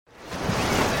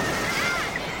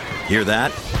Hear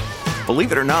that?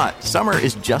 Believe it or not, summer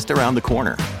is just around the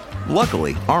corner.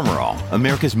 Luckily, Armor All,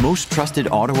 America's most trusted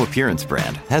auto appearance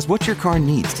brand, has what your car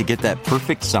needs to get that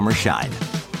perfect summer shine.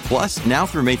 Plus, now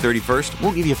through May 31st,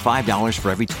 we'll give you $5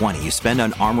 for every $20 you spend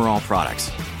on Armor All products.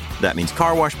 That means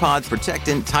car wash pods,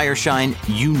 protectant, tire shine,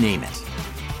 you name it.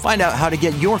 Find out how to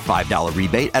get your $5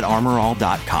 rebate at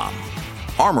armorall.com.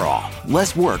 Armor All,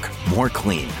 less work, more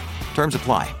clean. Terms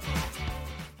apply.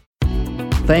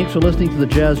 Thanks for listening to the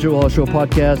Jazz Joe Hall Show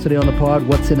podcast. Today on the pod,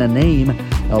 what's in a name?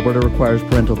 Alberta requires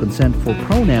parental consent for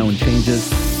pronoun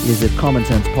changes. Is it common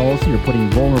sense policy or putting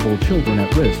vulnerable children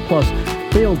at risk? Plus,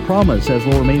 failed promise as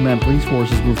Lower Mainland police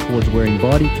forces move towards wearing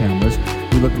body cameras.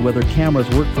 We look at whether cameras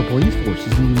work for police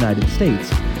forces in the United States.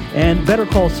 And Better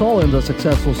Call Saul ends a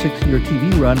successful 6-year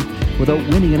TV run without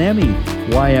winning an Emmy.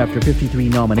 Why, after 53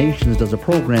 nominations, does a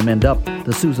program end up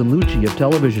the Susan Lucci of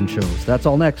television shows? That's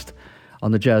all next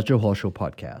on the Jazz Joe Hall Show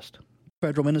podcast.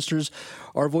 Federal ministers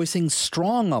are voicing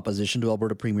strong opposition to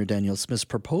Alberta Premier Danielle Smith's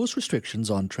proposed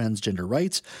restrictions on transgender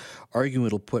rights, arguing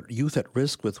it'll put youth at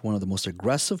risk with one of the most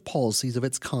aggressive policies of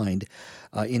its kind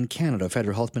in Canada.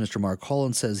 Federal Health Minister Mark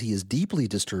Holland says he is deeply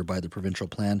disturbed by the provincial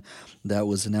plan that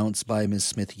was announced by Ms.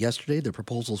 Smith yesterday. The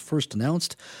proposals first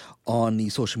announced on the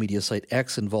social media site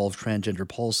X involved transgender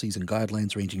policies and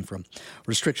guidelines ranging from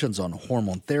restrictions on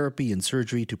hormone therapy and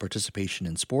surgery to participation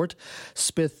in sport.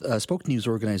 Smith spoke to news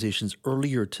organizations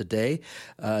earlier today,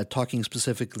 talking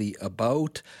specifically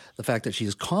about the fact that she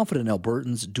is confident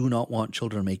Albertans do not want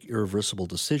children to make irreversible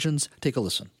decisions. Take a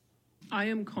listen. I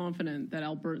am confident that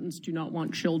Albertans do not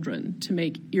want children to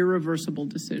make irreversible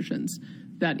decisions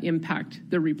that impact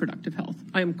their reproductive health.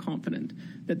 I am confident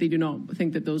that they do not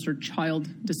think that those are child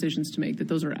decisions to make, that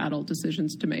those are adult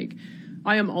decisions to make.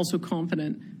 I am also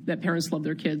confident that parents love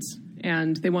their kids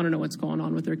and they want to know what's going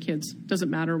on with their kids.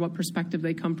 Doesn't matter what perspective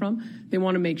they come from. They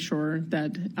want to make sure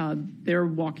that they're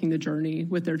walking the journey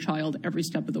with their child every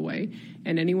step of the way.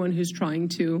 And anyone who's trying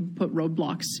to put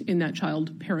roadblocks in that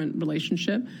child-parent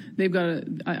relationship, they've got to,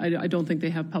 I don't think they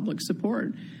have public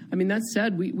support. I mean, that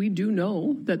said, we do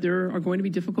know that there are going to be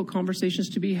difficult conversations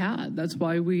to be had. That's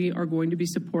why we are going to be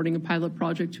supporting a pilot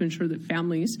project to ensure that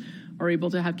families are able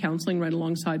to have counseling right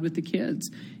alongside with the kids.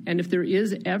 And if there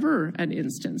is ever an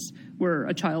instance where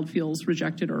a child feels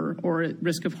rejected or at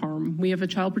risk of harm, we have a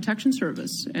child protection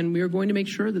service, and we are going to make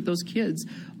sure that those kids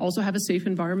also have a safe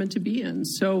environment to be in.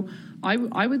 So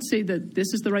I would say that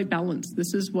this is the right balance.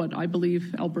 This is what I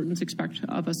believe Albertans expect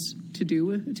of us to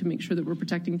do to make sure that we're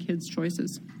protecting kids'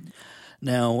 choices.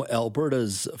 Now,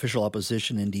 Alberta's official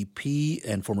opposition NDP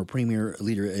and former Premier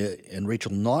leader and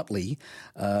Rachel Notley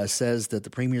says that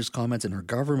the Premier's comments and her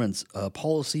government's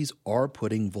policies are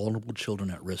putting vulnerable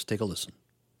children at risk. Take a listen.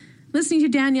 Listening to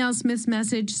Danielle Smith's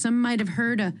message, some might have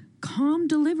heard a calm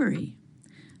delivery,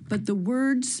 but the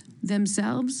words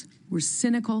themselves were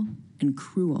cynical and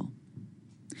cruel.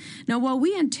 Now, while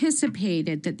we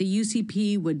anticipated that the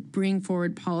UCP would bring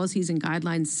forward policies and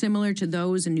guidelines similar to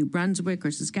those in New Brunswick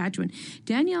or Saskatchewan,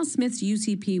 Danielle Smith's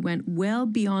UCP went well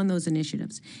beyond those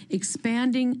initiatives,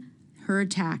 expanding her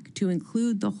attack to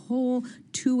include the whole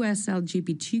 2S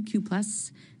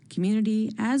LGBTQ+ community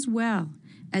as well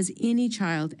as any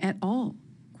child at all,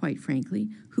 quite frankly,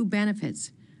 who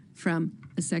benefits from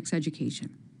a sex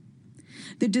education.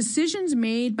 The decisions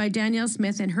made by Danielle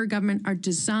Smith and her government are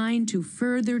designed to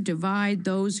further divide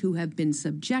those who have been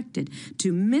subjected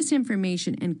to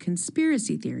misinformation and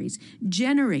conspiracy theories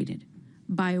generated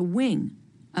by a wing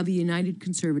of the United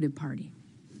Conservative Party.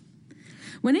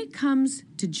 When it comes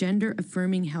to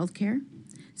gender-affirming healthcare,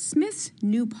 Smith's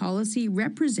new policy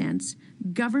represents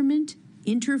government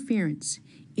interference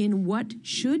in what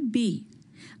should be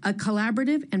a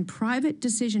collaborative and private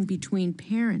decision between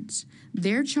parents,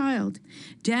 their child.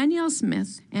 Danielle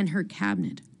Smith and her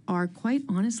cabinet are, quite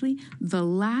honestly, the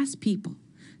last people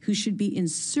who should be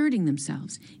inserting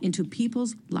themselves into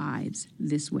people's lives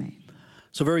this way.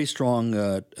 So very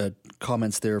strong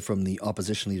comments there from the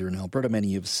opposition leader in Alberta.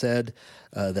 Many have said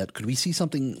that could we see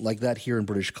something like that here in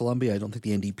British Columbia? I don't think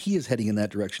the NDP is heading in that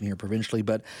direction here provincially,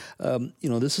 but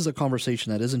this is a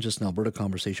conversation that isn't just an Alberta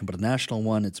conversation, but a national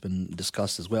one. It's been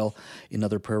discussed as well in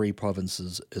other prairie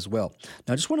provinces as well.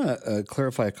 Now, I just want to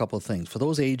clarify a couple of things. For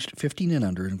those aged 15 and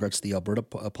under, in regards to the Alberta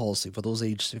policy, for those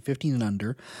aged 15 and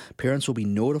under, parents will be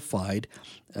notified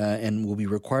and will be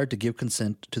required to give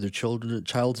consent to their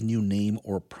child's new name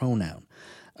or pronoun.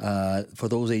 For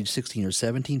those aged 16 or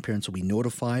 17, parents will be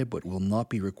notified but will not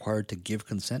be required to give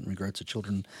consent in regards to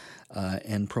children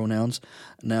and pronouns.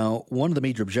 Now, one of the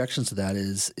major objections to that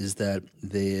is that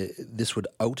this would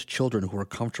out children who are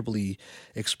comfortably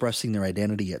expressing their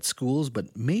identity at schools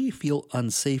but may feel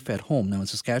unsafe at home. Now, in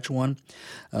Saskatchewan,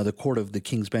 the Court of the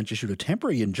King's Bench issued a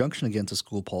temporary injunction against a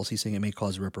school policy saying it may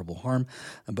cause irreparable harm,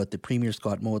 but the Premier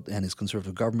Scott Moe and his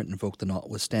Conservative government invoked the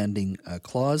notwithstanding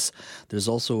clause. There's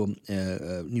also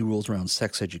new rules around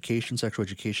sex education, sexual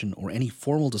education, or any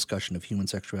formal discussion of human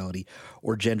sexuality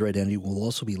or gender identity will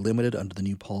also be limited under the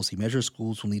new policy measure.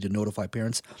 Schools will need to notify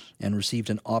parents and receive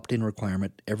an opt-in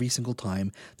requirement every single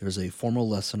time there's a formal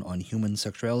lesson on human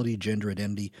sexuality, gender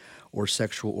identity, or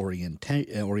sexual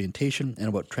orientation, and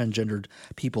about transgendered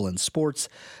people in sports.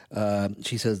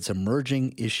 She says it's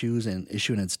emerging issue and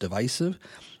it's divisive.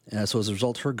 So as a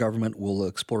result, her government will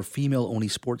explore female-only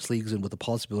sports leagues and with the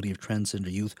possibility of transgender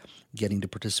youth getting to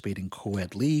participate in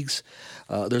co-ed leagues.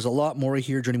 There's a lot more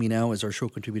here. Joining me now is our show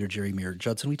contributor, Jerry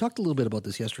Mayer-Judson. We talked a little bit about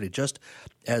this yesterday, just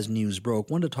as news broke.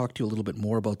 Wanted to talk to you a little bit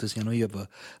more about this. I know you have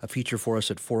a feature for us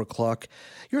at 4 o'clock.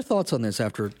 Your thoughts on this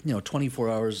after 24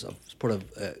 hours of sort of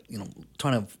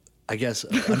trying to, I guess,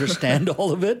 understand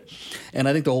all of it. And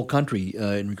I think the whole country,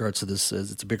 in regards to this,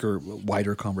 it's a bigger,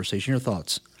 wider conversation. Your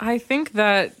thoughts? I think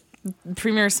that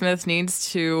Premier Smith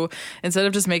needs to, instead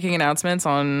of just making announcements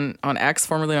on X,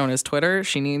 formerly known as Twitter,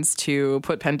 she needs to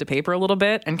put pen to paper a little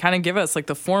bit and kind of give us like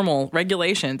the formal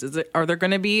regulations. Are you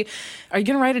going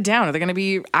to write it down? Are there going to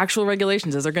be actual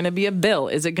regulations? Is there going to be a bill?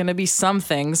 Is it going to be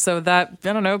something so that,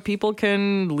 I don't know, people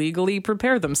can legally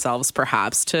prepare themselves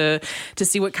perhaps to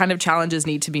see what kind of challenges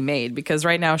need to be made? Because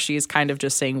right now she's kind of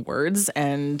just saying words,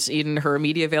 and in her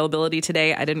media availability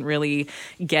today, I didn't really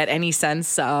get any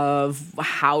sense of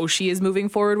how she is moving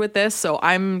forward with this. So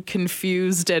I'm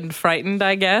confused and frightened,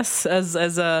 I guess,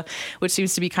 as which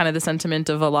seems to be kind of the sentiment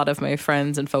of a lot of my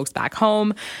friends and folks back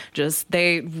home.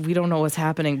 We don't know what's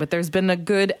happening, but there's been a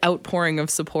good outpouring of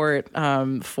support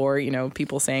for,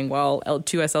 people saying, well,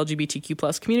 to us LGBTQ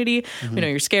plus community, we know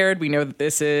you're scared. We know that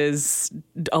this is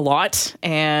a lot,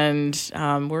 and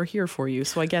we're here for you.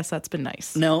 So I guess that's been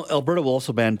nice. Now, Alberta will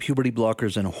also ban puberty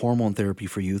blockers and hormone therapy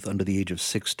for youth under the age of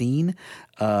 16.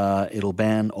 It'll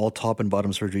ban all top and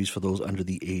bottom surgeries for those under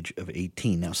the age of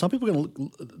 18. Now, some people are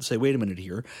going to say, wait a minute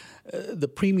here. The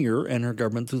Premier and her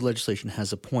government through legislation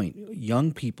has a point.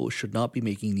 Young people should not be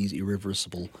making these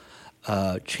irreversible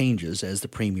changes, as the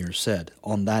Premier said,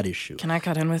 on that issue. Can I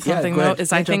cut in with something, though?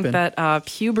 I think that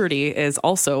puberty is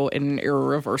also an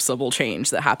irreversible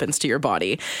change that happens to your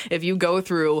body. If you go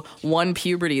through one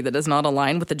puberty that does not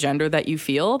align with the gender that you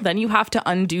feel, then you have to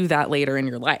undo that later in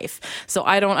your life. So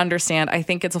I don't understand. I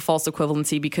think it's a false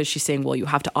equivalency because she's saying, well, you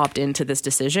have to opt into this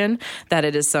decision, that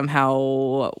it is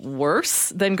somehow worse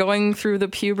than going through the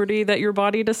puberty that your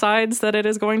body decides that it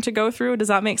is going to go through. Does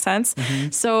that make sense?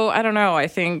 So I don't know. I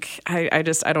think I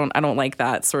don't like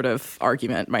that sort of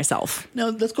argument myself. Now,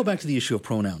 let's go back to the issue of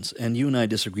pronouns. And you and I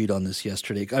disagreed on this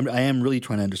yesterday. I am really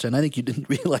trying to understand. I think you didn't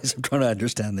realize I'm trying to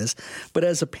understand this. But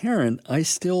as a parent, I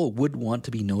still would want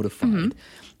to be notified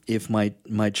if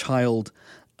my child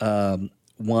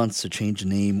wants to change a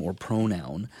name or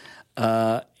pronoun.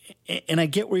 And I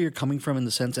get where you're coming from in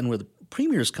the sense, and where the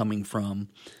Premier is coming from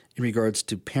in regards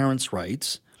to parents'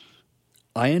 rights.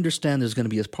 I understand there's going to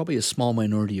be probably a small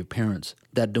minority of parents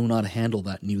that do not handle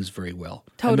that news very well.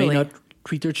 Totally. And may not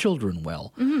treat their children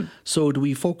well. So do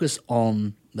we focus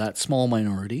on that small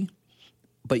minority,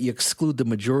 but you exclude the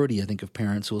majority, I think, of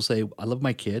parents who will say, I love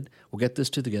my kid, we'll get this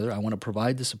together, I want to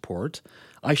provide the support.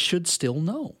 I should still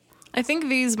know. I think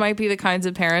these might be the kinds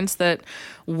of parents that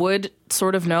would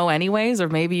sort of know anyways, or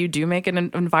maybe you do make an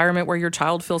environment where your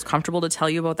child feels comfortable to tell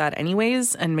you about that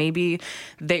anyways, and maybe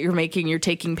that you're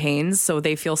taking pains so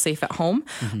they feel safe at home,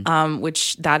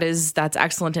 which that's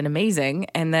excellent and amazing.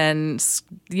 And then,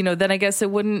 then I guess it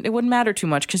wouldn't matter too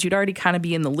much because you'd already kind of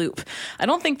be in the loop. I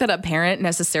don't think that a parent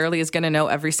necessarily is going to know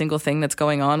every single thing that's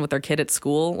going on with their kid at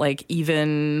school, like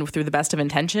even through the best of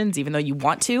intentions, even though you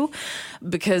want to,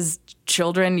 because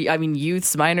children,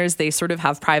 youths, minors, they sort of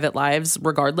have private lives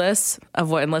regardless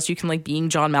of unless you can being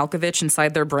John Malkovich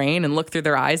inside their brain and look through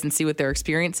their eyes and see what they're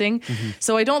experiencing.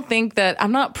 So I don't think that,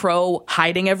 I'm not pro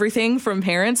hiding everything from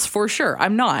parents, for sure.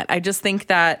 I'm not. I just think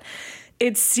that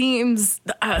it seems,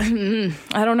 I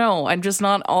don't know. I'm just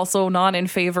not in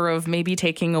favor of maybe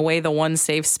taking away the one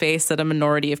safe space that a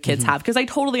minority of kids have. Because I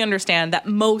totally understand that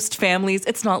most families,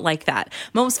 it's not like that.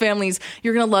 Most families,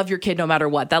 you're going to love your kid no matter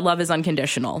what. That love is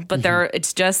unconditional. But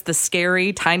it's just the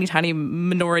scary, tiny, tiny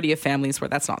minority of families where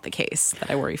that's not the case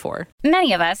that I worry for.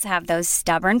 Many of us have those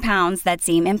stubborn pounds that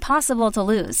seem impossible to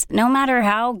lose, no matter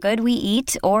how good we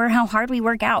eat or how hard we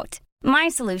work out. My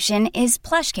solution is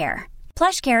PlushCare.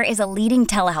 PlushCare is a leading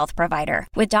telehealth provider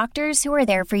with doctors who are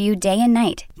there for you day and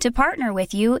night to partner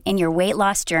with you in your weight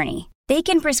loss journey. They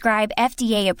can prescribe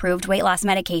FDA-approved weight loss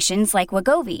medications like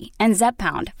Wegovy and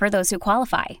Zepbound for those who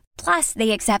qualify. Plus,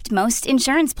 they accept most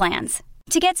insurance plans.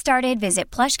 To get started, visit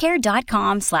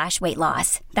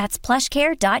plushcare.com/weightloss. That's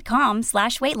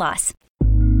plushcare.com/weightloss.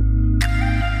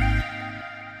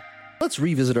 Let's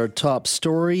revisit our top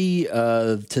story.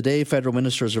 Today, federal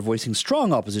ministers are voicing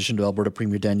strong opposition to Alberta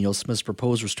Premier Danielle Smith's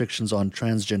proposed restrictions on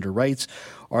transgender rights,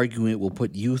 arguing it will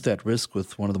put youth at risk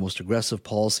with one of the most aggressive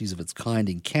policies of its kind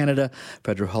in Canada.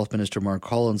 Federal Health Minister Mark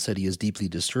Collins said he is deeply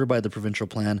disturbed by the provincial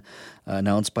plan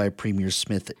announced by Premier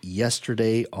Smith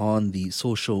yesterday on the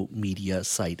social media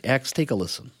site X. Take a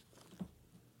listen.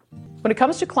 When it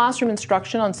comes to classroom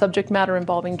instruction on subject matter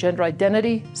involving gender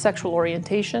identity, sexual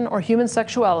orientation, or human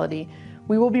sexuality,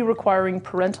 we will be requiring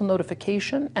parental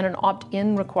notification and an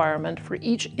opt-in requirement for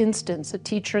each instance a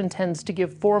teacher intends to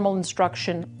give formal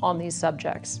instruction on these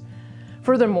subjects.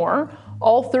 Furthermore,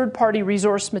 all third-party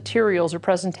resource materials or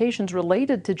presentations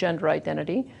related to gender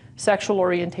identity, sexual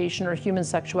orientation, or human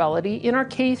sexuality in our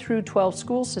K through 12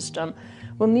 school system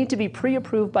will need to be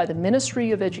pre-approved by the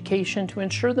Ministry of Education to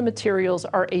ensure the materials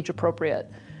are age-appropriate.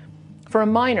 For a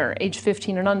minor, age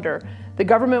 15 and under, the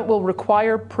government will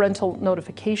require parental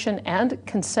notification and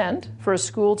consent for a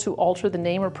school to alter the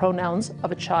name or pronouns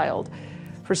of a child.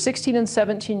 For 16 and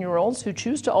 17-year-olds who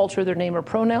choose to alter their name or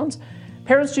pronouns,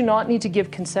 parents do not need to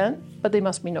give consent, but they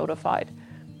must be notified.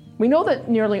 We know that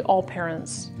nearly all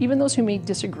parents, even those who may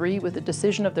disagree with the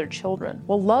decision of their children,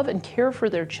 will love and care for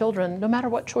their children no matter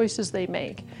what choices they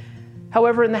make.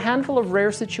 However, in the handful of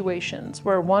rare situations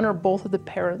where one or both of the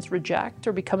parents reject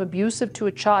or become abusive to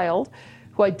a child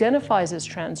who identifies as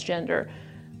transgender,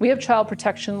 we have child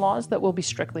protection laws that will be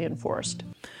strictly enforced.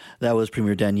 That was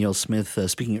Premier Danielle Smith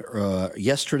speaking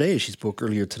yesterday. She spoke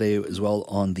earlier today as well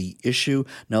on the issue.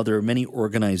 Now, there are many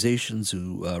organizations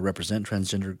who represent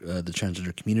the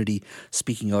transgender community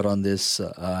speaking out on this,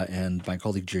 and my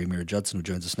colleague Jerry Mira Judson, who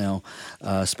joins us now,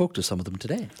 spoke to some of them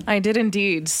today. I did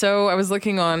indeed. So I was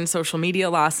looking on social media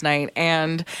last night,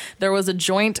 and there was a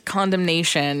joint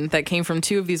condemnation that came from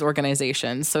two of these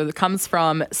organizations. So it comes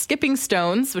from Skipping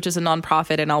Stones, which is a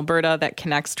nonprofit in Alberta that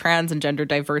connects trans and gender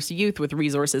diverse youth with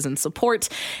resources and support,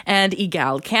 and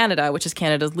Egal Canada, which is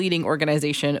Canada's leading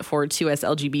organization for 2S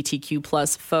LGBTQ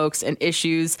plus folks and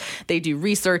issues. They do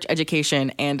research,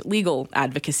 education, and legal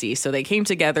advocacy. So they came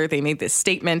together, they made this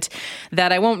statement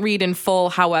that I won't read in full.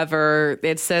 However,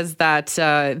 it says that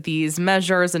these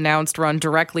measures announced run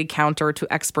directly counter to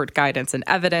expert guidance and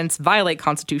evidence, violate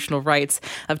constitutional rights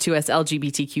of 2S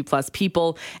LGBTQ plus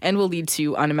people, and will lead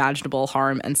to unimaginable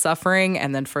harm and suffering.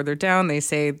 And then further down, they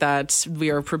say that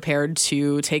we are prepared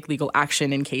to take legal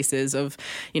action in cases of,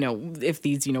 if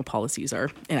these, policies are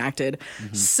enacted.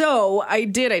 Mm-hmm. So I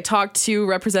talked to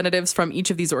representatives from each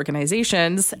of these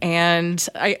organizations, and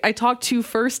I talked to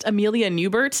first Amelia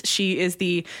Newbert. She is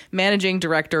the managing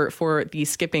director for the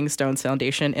Skipping Stones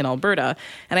Foundation in Alberta.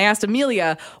 And I asked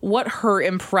Amelia what her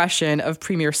impression of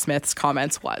Premier Smith's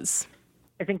comments was.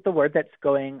 I think the word that's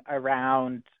going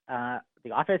around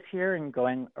the office here and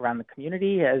going around the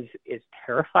community is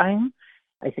terrifying.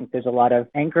 I think there's a lot of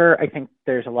anger. I think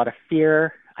there's a lot of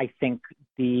fear. I think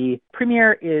the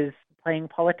Premier is playing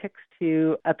politics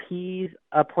to appease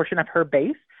a portion of her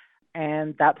base,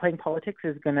 and that playing politics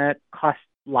is going to cost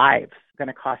lives, going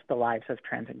to cost the lives of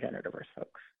trans and gender diverse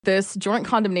folks. This joint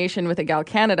condemnation with Egal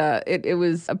Canada, it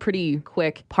was a pretty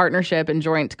quick partnership and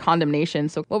joint condemnation.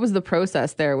 So what was the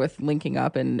process there with linking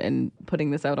up and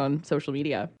putting this out on social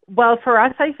media? Well, for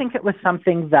us, I think it was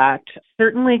something that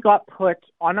certainly got put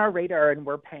on our radar and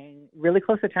we're paying really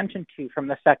close attention to from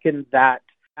the second that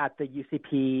at the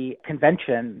UCP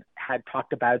convention had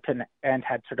talked about and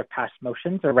had sort of passed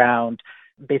motions around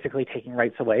basically taking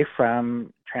rights away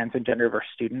from trans and gender diverse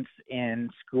students in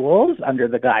schools under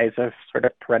the guise of sort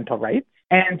of parental rights.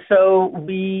 And so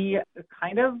we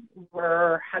kind of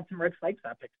had some red flags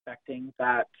up, expecting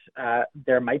that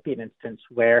there might be an instance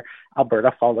where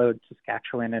Alberta followed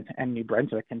Saskatchewan and New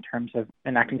Brunswick in terms of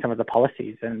enacting some of the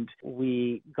policies. And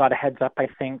we got a heads up, I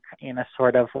think, in a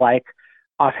sort of like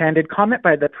offhanded comment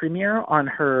by the Premier on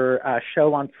her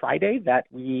show on Friday that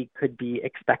we could be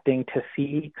expecting to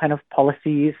see kind of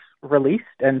policies released.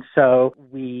 And so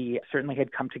we certainly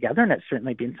had come together, and it's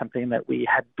certainly been something that we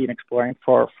had been exploring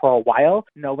for a while,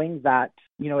 knowing that,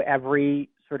 every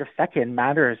sort of second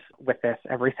matters with this.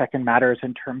 Every second matters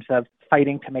in terms of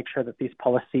fighting to make sure that these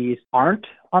policies aren't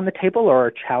on the table or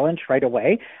are challenged right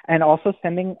away, and also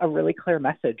sending a really clear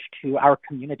message to our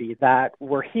community that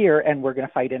we're here and we're going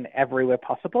to fight in every way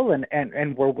possible,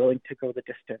 and we're willing to go the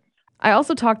distance. I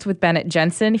also talked with Bennett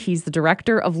Jensen. He's the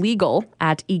director of legal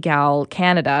at EGAL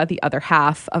Canada, the other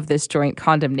half of this joint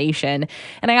condemnation.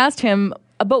 And I asked him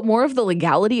about more of the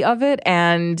legality of it.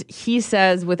 And he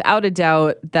says, without a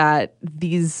doubt, that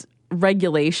these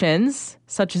regulations,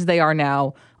 such as they are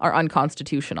now, are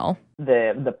unconstitutional.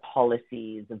 The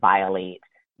policies violate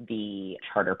the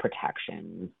charter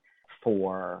protections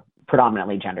for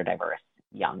predominantly gender diverse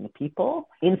young people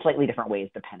in slightly different ways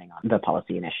depending on the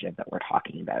policy initiative that we're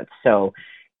talking about. So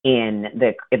in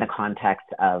the context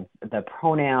of the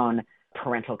pronoun,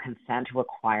 parental consent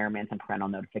requirements and parental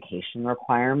notification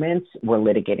requirements, we're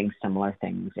litigating similar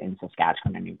things in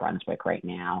Saskatchewan and New Brunswick right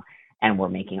now, and we're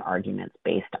making arguments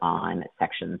based on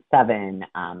Section 7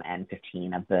 and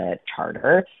 15 of the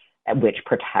Charter, which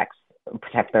protects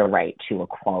their right to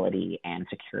equality and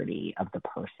security of the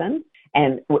person.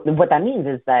 And what that means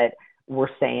is that we're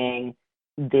saying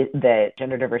that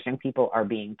gender diverse young people are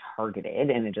being targeted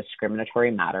in a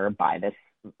discriminatory manner by this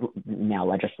now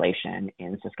legislation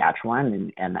in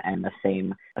Saskatchewan, and the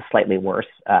same, a slightly worse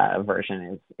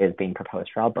version is being proposed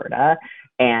for Alberta,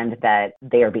 and that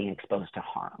they are being exposed to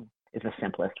harm is the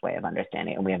simplest way of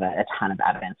understanding it. And we have a ton of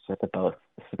evidence to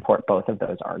support both of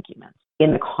those arguments.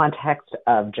 In the context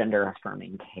of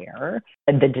gender-affirming care,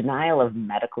 the denial of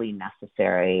medically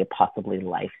necessary, possibly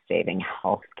life-saving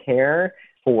health care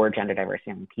for gender diverse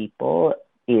young people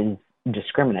is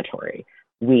discriminatory.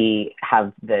 We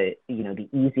have the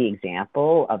easy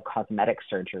example of cosmetic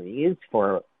surgeries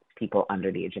for people under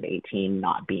the age of 18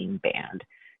 not being banned.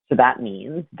 So that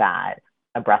means that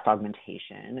a breast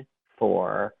augmentation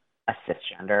for a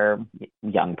cisgender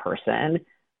young person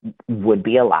would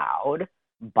be allowed,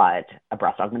 but a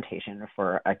breast augmentation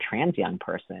for a trans young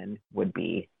person would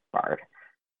be barred.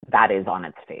 That is on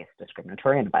its face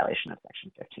discriminatory and a violation of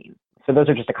Section 15. So those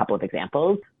are just a couple of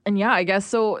examples. And yeah, I guess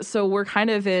so we're kind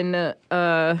of in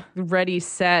a ready,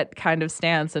 set kind of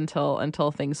stance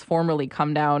until things formally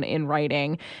come down in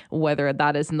writing, whether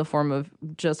that is in the form of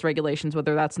just regulations,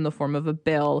 whether that's in the form of a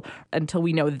bill. Until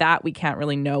we know that, we can't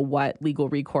really know what legal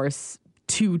recourse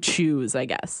to choose, I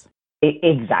guess.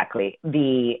 Exactly.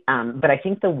 But I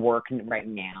think the work right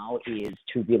now is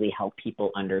to really help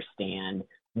people understand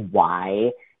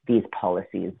why these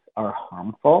policies are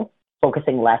harmful,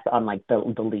 focusing less on like the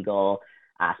legal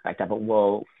aspect of it.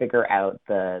 We'll figure out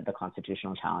the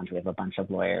constitutional challenge. We have a bunch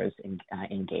of lawyers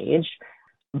engaged.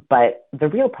 But the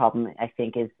real problem, I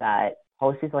think, is that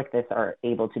policies like this are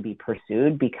able to be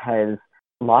pursued because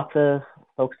lots of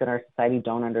folks in our society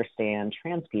don't understand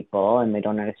trans people, and they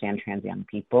don't understand trans young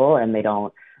people, and they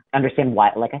don't understand why,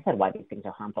 like I said, why these things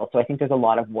are harmful. So I think there's a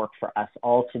lot of work for us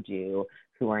all to do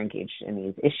who are engaged in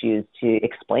these issues to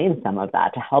explain some of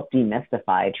that, to help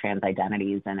demystify trans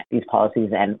identities and these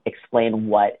policies and explain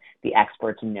what the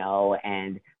experts know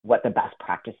and what the best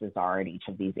practices are in each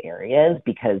of these areas,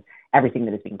 because everything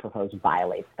that is being proposed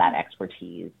violates that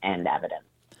expertise and evidence.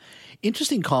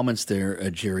 Interesting comments there,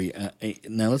 Jerry.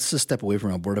 Now let's just step away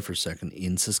from Alberta for a second.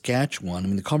 In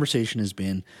Saskatchewan, the conversation has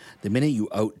been the minute you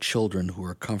out children who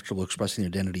are comfortable expressing their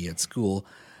identity at school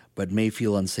but may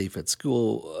feel unsafe at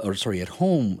at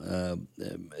home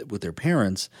with their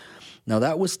parents. Now,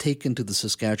 that was taken to the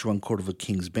Saskatchewan Court of a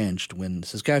King's Bench when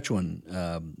Saskatchewan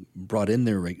brought in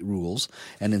their rules.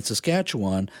 And in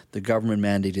Saskatchewan, the government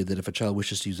mandated that if a child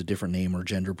wishes to use a different name or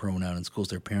gender pronoun in schools,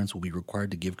 their parents will be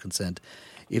required to give consent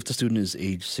if the student is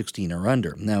age 16 or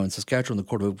under. Now, in Saskatchewan, the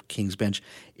Court of a King's Bench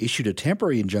issued a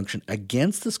temporary injunction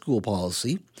against the school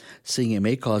policy, saying it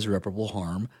may cause irreparable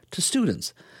harm to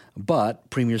students. But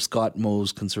Premier Scott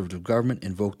Moe's Conservative government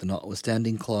invoked the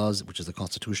notwithstanding clause, which is a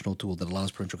constitutional tool that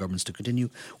allows provincial governments to continue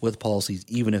with policies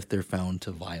even if they're found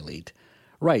to violate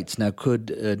rights. Now,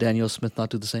 could Danielle Smith not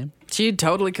do the same? She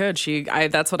totally could.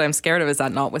 That's what I'm scared of, is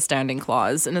that notwithstanding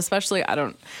clause. And especially, I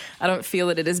don't feel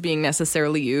that it is being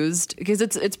necessarily used, because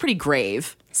it's pretty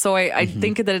grave. So I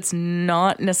think that it's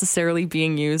not necessarily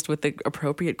being used with the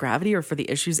appropriate gravity or for the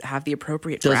issues that have the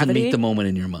appropriate gravity. Doesn't meet the moment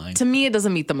in your mind. To me, it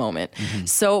doesn't meet the moment.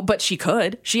 So, but she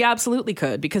could. She absolutely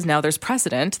could, because now there's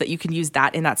precedent that you can use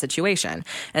that in that situation.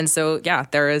 And so, yeah,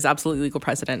 there is absolutely legal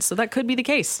precedent. So that could be the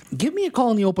case. Give me a call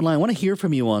on the open line. I want to hear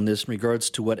from you on this in regards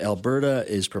to what Alberta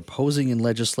is proposing in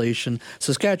legislation.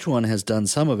 Saskatchewan has done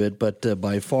some of it, but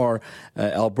by far,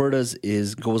 Alberta's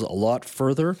goes a lot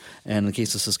further. And in the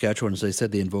case of Saskatchewan, as I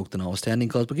said, they invoked the notwithstanding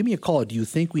clause. But give me a call. Do you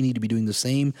think we need to be doing the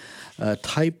same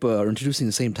type or introducing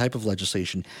the same type of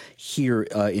legislation here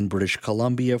in British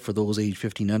Columbia? For those age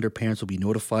 15 under, parents will be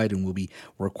notified and will be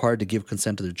required to give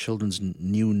consent to their children's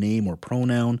new name or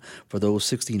pronoun. For those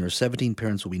 16 or 17,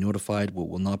 parents will be notified but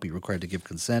will not be required to give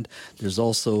consent. There's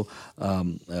also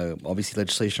obviously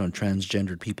legislation on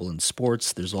transgendered people in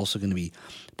sports. There's also going to be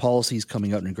policies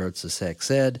coming out in regards to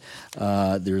sex ed.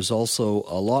 There's also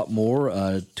a lot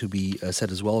more to be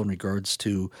said as well in regards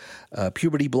to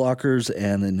puberty blockers.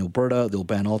 And in Alberta, they'll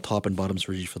ban all top and bottom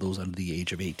surgery for those under the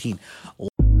age of 18.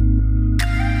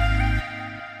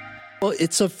 Well,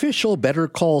 it's official. Better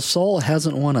Call Saul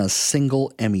hasn't won a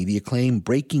single Emmy. The acclaimed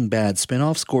Breaking Bad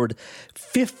spinoff scored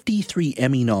 53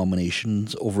 Emmy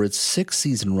nominations over its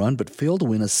 6-season run, but failed to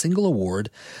win a single award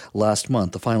last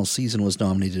month. The final season was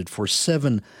nominated for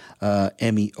 7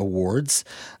 Emmy Awards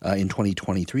in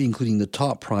 2023, including the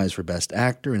top prize for Best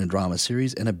Actor in a Drama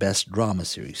Series and a Best Drama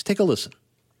Series. Take a listen.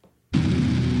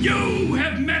 You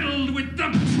have meddled with the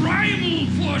primal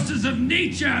forces of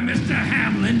nature, Mr.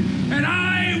 Hamlin, and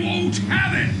I won't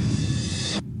have it!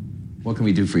 What can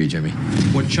we do for you, Jimmy?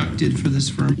 What Chuck did for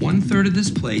this firm, 1/3 of this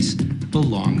place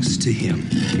belongs to him.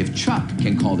 If Chuck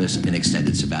can call this an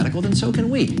extended sabbatical, then so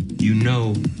can we. You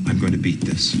know I'm going to beat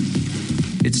this.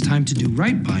 It's time to do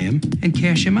right by him and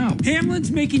cash him out.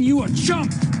 Hamlin's making you a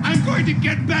chump! I'm going to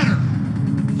get better!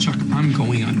 Chuck, I'm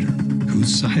going under.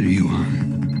 Whose side are you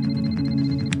on?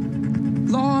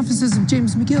 Law offices of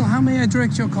James McGill, how may I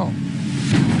direct your call?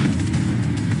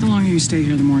 The longer you stay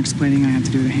here, the more explaining I have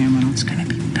to do to Hamlin. It's going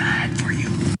to be bad for you.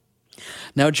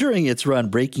 Now, during its run,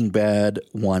 Breaking Bad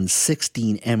won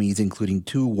 16 Emmys, including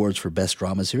 2 awards for Best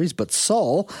Drama Series, but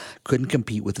Saul couldn't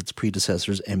compete with its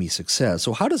predecessor's Emmy success.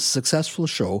 So how does a successful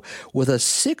show with a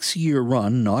 6-year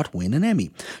run not win an Emmy?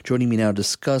 Joining me now to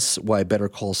discuss why Better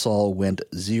Call Saul went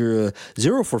 0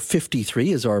 for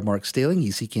 53 is our Mark Staling.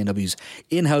 He's CKNW's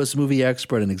in-house movie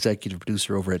expert and executive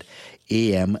producer over at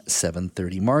AM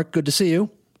 730. Mark, good to see you.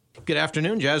 Good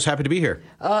afternoon, Jazz. Happy to be here.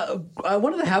 I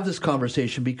wanted to have this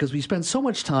conversation because we spend so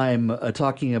much time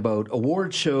talking about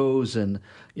award shows and,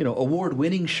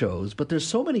 award-winning shows, but there's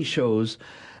so many shows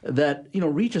that,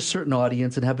 reach a certain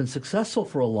audience and have been successful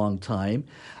for a long time.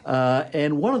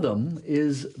 And one of them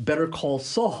is Better Call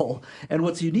Saul. And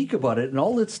what's unique about it, in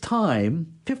all its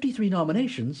time, 53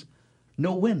 nominations,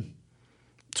 no win.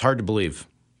 It's hard to believe.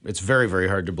 It's very, very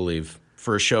hard to believe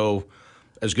for a show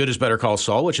as good as Better Call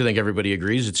Saul, which I think everybody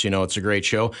agrees it's a great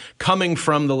show. Coming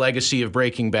from the legacy of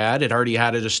Breaking Bad, it already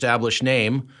had an established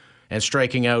name, and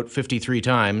striking out 53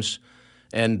 times.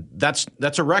 And that's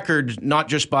a record not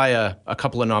just by a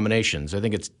couple of nominations. I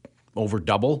think it's over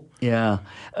double. Yeah.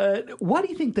 Why do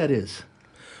you think that is?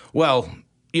 Well,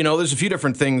 there's a few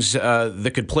different things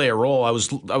that could play a role. I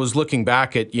was looking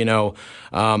back at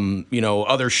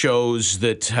other shows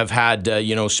that have had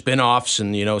spin-offs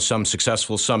and some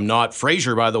successful, some not.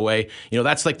 Frasier, by the way,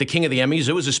 that's like the king of the Emmys.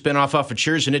 It was a spin-off off of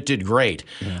Cheers, and it did great.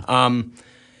 Yeah.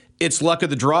 It's luck of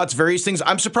the draw. It's various things.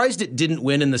 I'm surprised it didn't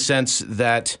win in the sense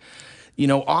that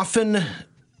often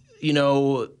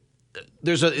it'll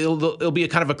be a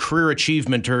kind of a career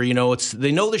achievement, or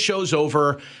they know the show's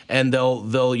over and they'll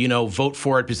vote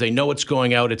for it because they know it's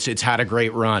going out. It's had a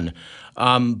great run,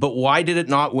 but why did it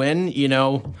not win?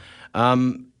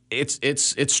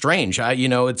 It's strange.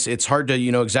 It's hard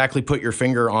to exactly put your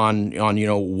finger on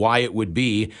why it would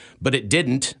be, but it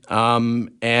didn't.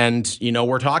 And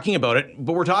we're talking about it,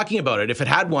 but we're talking about it. If it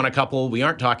had won a couple, we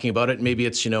aren't talking about it. Maybe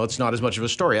it's it's not as much of a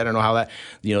story. I don't know how that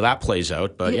that plays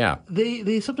out, but yeah.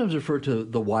 They sometimes refer to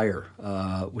The Wire,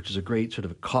 which is a great sort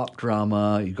of cop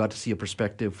drama. You got to see a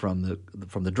perspective from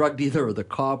the drug dealer or the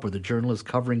cop or the journalist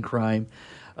covering crime.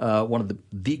 One of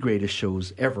the greatest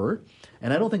shows ever.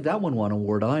 And I don't think that one won an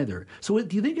award either. So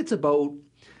do you think it's about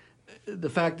the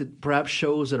fact that perhaps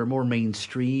shows that are more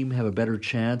mainstream have a better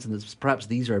chance, and that perhaps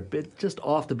these are a bit just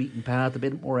off the beaten path, a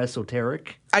bit more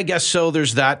esoteric? I guess so.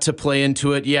 There's that to play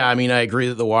into it. Yeah, I agree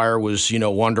that The Wire was,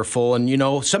 wonderful.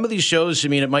 And, some of these shows,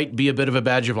 it might be a bit of a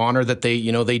badge of honor that they,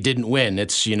 they didn't win.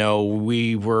 It's,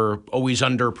 we were always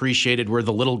underappreciated. We're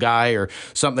the little guy or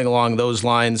something along those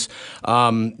lines.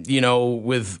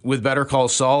 With Better Call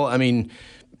Saul,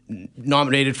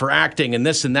 nominated for acting and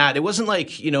this and that. It wasn't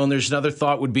like, and there's another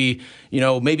thought would be,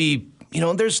 maybe,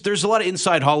 there's a lot of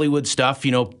inside Hollywood stuff.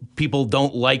 People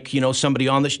don't like, somebody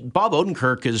on the Bob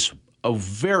Odenkirk is a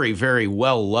very, very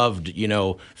well-loved,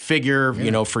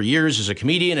 figure, for years as a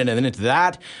comedian, and then into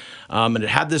that. And it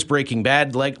had this Breaking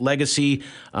Bad legacy.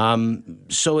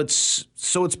 So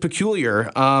it's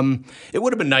peculiar. It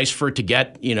would have been nice for it to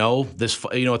get, this,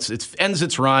 it ends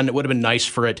its run. It would have been nice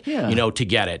for it, to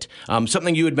get it.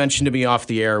 Something you had mentioned to me off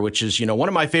the air, which is, one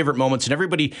of my favorite moments, and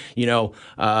everybody,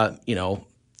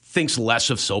 thinks less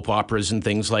of soap operas and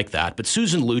things like that. But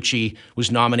Susan Lucci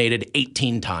was nominated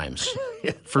 18 times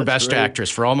for Best Actress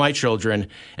for All My Children,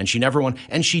 and she never won.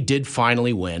 And she did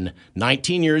finally win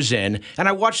 19 years in. And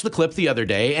I watched the clip the other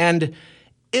day, and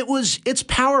it's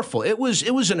powerful. It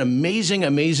was an amazing,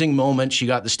 amazing moment. She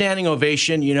got the standing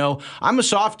ovation. I'm a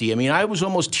softie. I mean, I was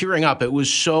almost tearing up. It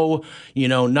was so,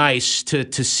 nice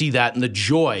to see that and the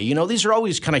joy. These are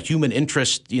always kind of human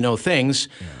interest, things.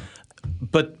 Yeah.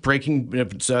 But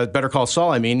Better Call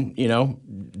Saul,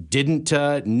 didn't,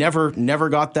 never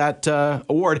got that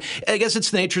award. I guess it's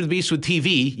the nature of the beast with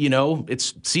TV,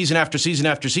 it's season after season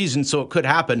after season, so it could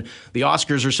happen. The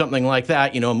Oscars or something like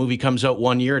that, a movie comes out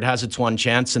one year, it has its one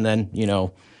chance, and then,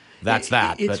 that's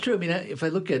that. It's true. I mean, if I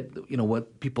look at,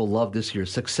 what people love this year,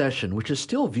 Succession, which is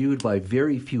still viewed by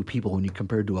very few people when you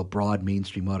compare it to a broad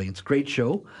mainstream audience. Great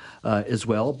show as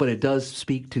well, but it does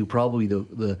speak to probably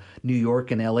the New York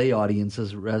and LA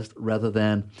audiences rather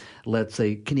than, let's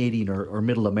say, Canadian or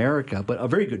Middle America. But a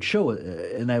very good show,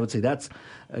 and I would say that's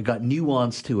got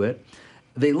nuance to it.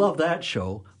 They love that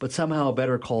show, but somehow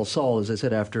Better Call Saul, as I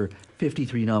said, after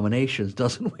 53 nominations,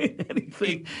 doesn't win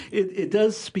anything. It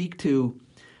does speak to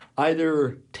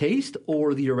either taste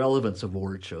or the irrelevance of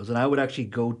award shows. And I would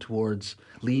actually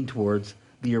lean towards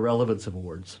the irrelevance of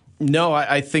awards. No,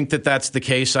 I think that's the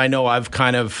case. I know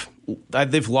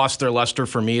they've lost their luster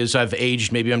for me as I've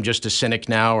aged. Maybe I'm just a cynic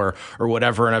now or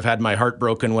whatever, and I've had my heart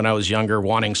broken when I was younger,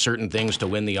 wanting certain things to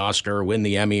win the Oscar or win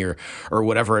the Emmy or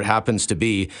whatever it happens to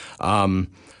be.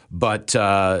 But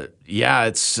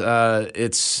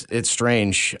it's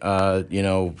strange,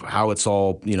 how it's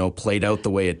all, played out the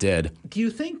way it did. Do you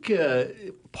think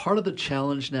part of the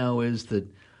challenge now is that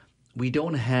we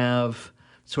don't have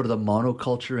sort of the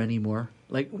monoculture anymore?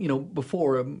 Like,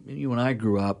 before you and I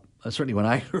grew up, certainly when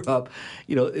I grew up,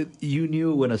 you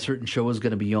knew when a certain show was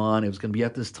going to be on, it was going to be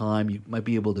at this time. You might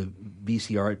be able to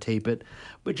VCR tape it,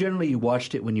 but generally you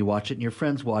watched it when you watched it and your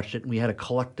friends watched it, and we had a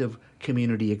collective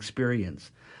community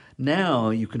experience. Now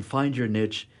you can find your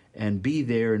niche and be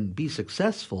there and be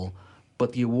successful,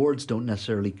 but the awards don't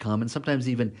necessarily come. And sometimes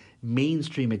even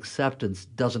mainstream acceptance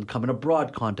doesn't come in a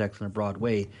broad context, in a broad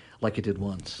way, like it did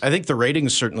once. I think the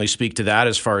ratings certainly speak to that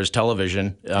as far as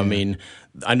television. Yeah. I mean,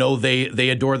 I know they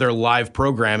adore their live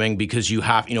programming because you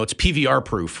have, it's PVR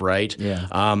proof, right? Yeah.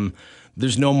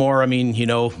 There's no more,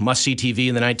 must-see TV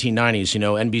in the 1990s.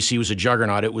 NBC was a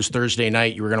juggernaut. It was Thursday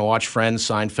night. You were going to watch Friends,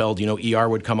 Seinfeld. ER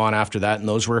would come on after that, and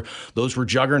those were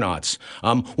juggernauts.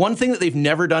 One thing that they've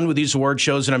never done with these award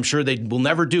shows, and I'm sure they will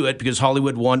never do it because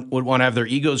Hollywood would want to have their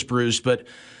egos bruised, but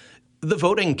the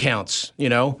voting counts,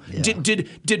 Yeah.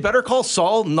 Did Better Call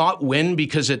Saul not win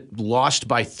because it lost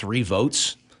by 3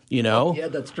 votes? Yeah,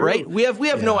 that's true. Right? We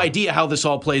have no idea how this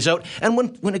all plays out. And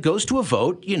when it goes to a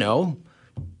vote,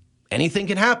 anything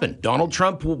can happen. Donald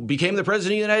Trump became the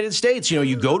president of the United States.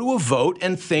 You go to a vote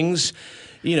and things,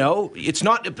 it's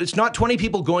not 20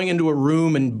 people going into a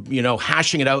room and,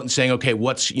 hashing it out and saying, okay,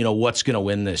 what's going to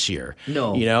win this year?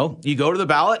 No. You go to the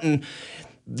ballot and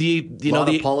the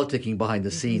politicking behind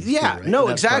the scenes. Yeah, too, right? No,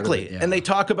 exactly. And they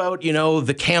talk about,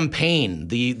 the campaign,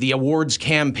 the awards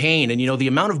campaign, and, the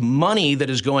amount of money that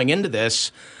is going into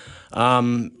this.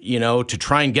 To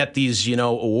try and get these,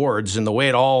 awards, and the way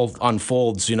it all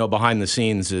unfolds, behind the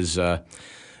scenes is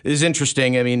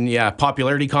interesting. I mean,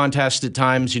 popularity contest at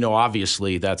times,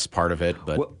 obviously that's part of it.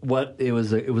 But it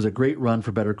was a great run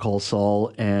for Better Call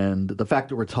Saul, and the fact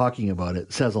that we're talking about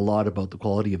it says a lot about the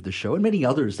quality of the show, and many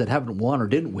others that haven't won or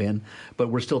didn't win, but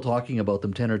we're still talking about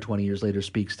them 10 or 20 years later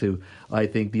speaks to, I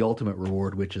think, the ultimate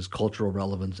reward, which is cultural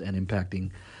relevance and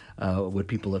impacting what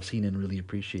people have seen and really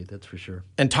appreciate, that's for sure.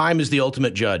 And time is the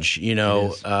ultimate judge,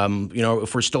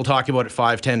 if we're still talking about it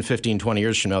 5, 10, 15, 20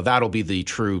 years from now, that'll be the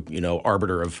true,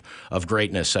 arbiter of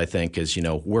greatness, I think, is,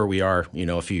 where we are,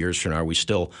 a few years from now. Are we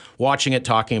still watching it,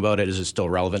 talking about it? Is it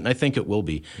still relevant? And I think it will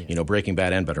be, Breaking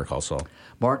Bad and Better Call Saul.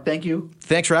 Mark, thank you.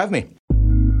 Thanks for having me.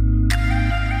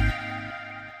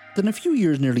 In a few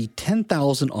years, nearly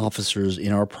 10,000 officers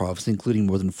in our province, including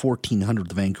more than 1,400 of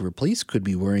the Vancouver Police, could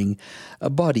be wearing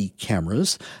body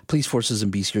cameras. Police forces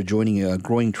in BC are joining a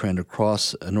growing trend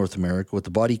across North America, with the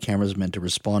body cameras meant to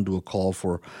respond to a call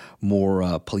for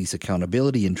more police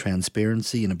accountability and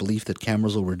transparency, and a belief that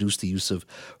cameras will reduce the use of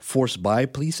force by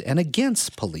police and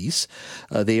against police.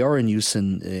 They are in use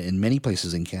in many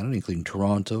places in Canada, including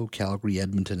Toronto, Calgary,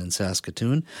 Edmonton, and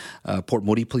Saskatoon. Port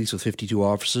Moody Police with 52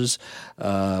 officers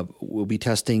will be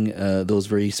testing those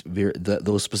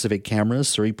those specific cameras.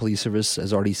 Surrey Police Service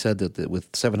has already said that with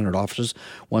 700 officers,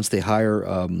 once they hire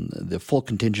the full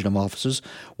contingent of officers,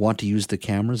 want to use the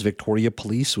cameras. Victoria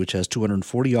Police, which has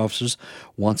 240 officers,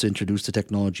 wants to introduce the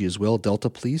technology as well. Delta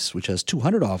Police, which has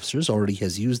 200 officers, already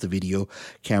has used the video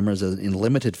cameras in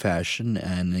limited fashion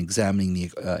and examining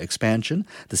the expansion.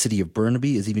 The city of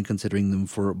Burnaby is even considering them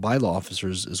for bylaw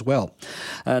officers as well.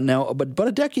 But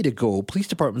a decade ago, police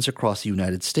departments across the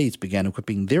United States began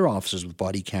equipping their officers with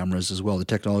body cameras as well. The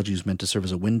technology is meant to serve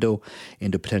as a window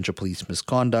into potential police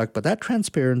misconduct, but that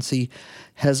transparency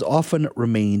has often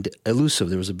remained elusive.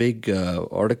 There was a big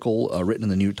article written in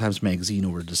the New York Times Magazine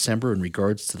over December in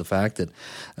regards to the fact that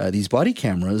these body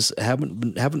cameras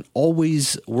haven't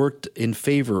always worked in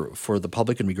favor for the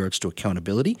public in regards to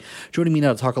accountability. Joining me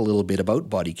now to talk a little bit about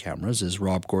body cameras is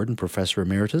Rob Gordon, Professor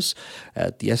Emeritus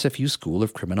at the SFU School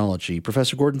of Criminology.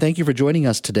 Professor Gordon, thank you for joining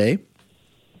us today.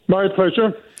 My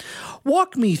pleasure.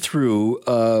 Walk me through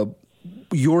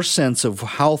your sense of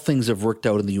how things have worked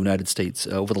out in the United States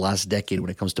over the last decade when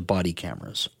it comes to body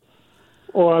cameras.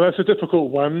 Well, that's a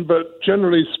difficult one, but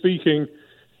generally speaking,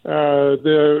 they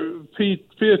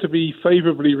appear to be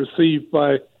favorably received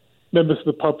by members of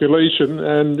the population,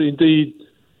 and indeed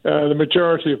the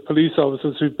majority of police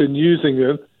officers who've been using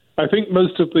them. I think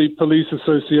most of the police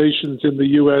associations in the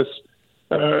U.S.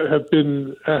 have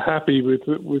been happy with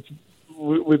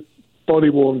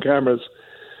body-worn cameras.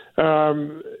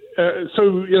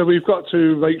 So we've got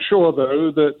to make sure,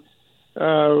 though, that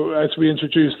as we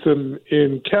introduce them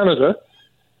in Canada,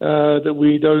 that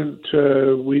we don't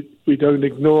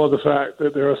ignore the fact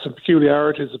that there are some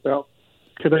peculiarities about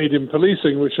Canadian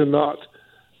policing which are not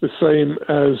the same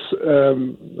as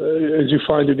you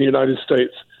find in the United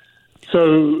States.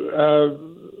 So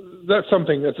that's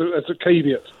something that's a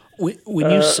caveat. When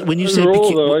you say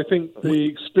although I think the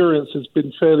experience has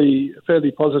been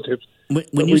fairly positive. When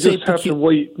you we say just have to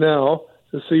wait now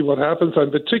to see what happens.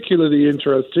 I'm particularly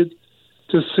interested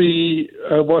to see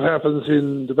what happens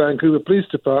in the Vancouver Police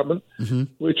Department,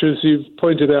 which, as you've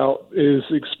pointed out, is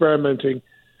experimenting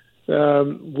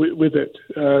with it.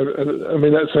 And I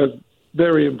mean, that's a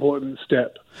very important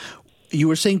step. You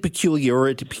were saying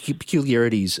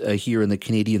peculiarities here in the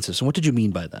Canadian system. What did you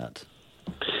mean by that?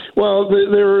 Well,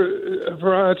 there are a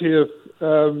variety of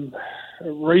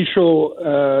racial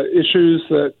issues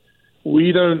that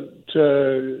we don't,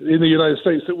 in the United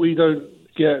States, that we don't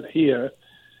get here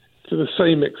to the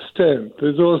same extent.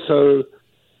 There's also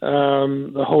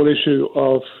the whole issue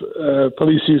of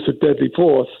police use of deadly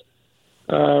force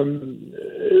in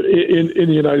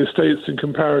the United States in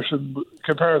comparison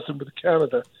with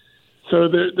Canada. So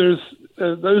there's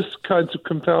those kinds of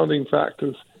compounding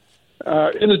factors.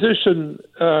 In addition,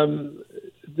 one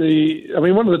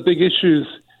of the big issues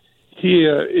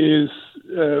here is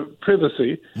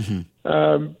privacy.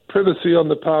 Privacy on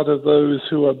the part of those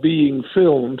who are being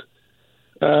filmed,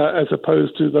 as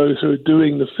opposed to those who are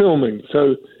doing the filming.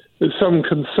 So there's some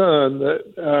concern that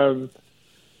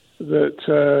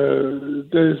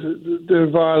there are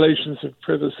violations of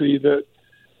privacy that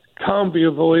can't be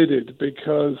avoided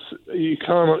because you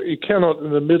cannot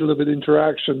in the middle of an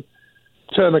interaction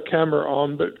turn a camera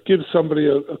on, but give somebody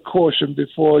a caution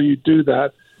before you do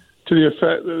that, to the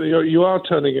effect that you are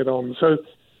turning it on. So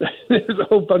there's a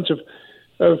whole bunch of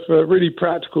really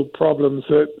practical problems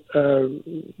that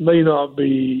may not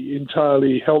be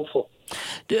entirely helpful.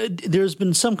 There's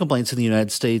been some complaints in the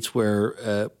United States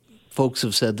where folks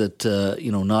have said that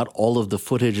not all of the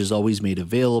footage is always made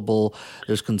available.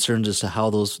 There's concerns as to how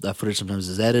that footage sometimes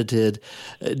is edited.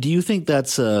 Do you think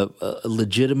that's a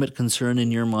legitimate concern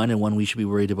in your mind and one we should be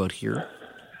worried about here?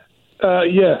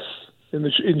 Yes,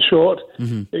 in short,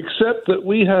 except that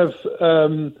we have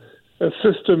a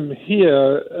system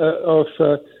here of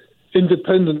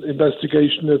independent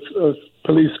investigation of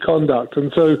police conduct.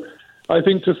 And so I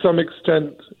think to some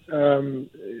extent,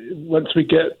 once we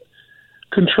get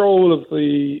control of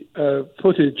the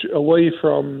footage away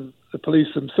from the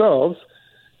police themselves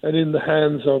and in the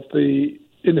hands of the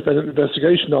Independent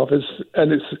Investigation Office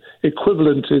and its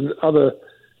equivalent in other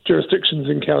jurisdictions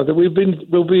in Canada, we'll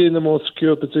be in a more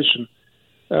secure position.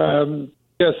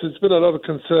 Yes, there's been a lot of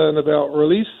concern about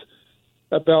release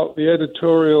about the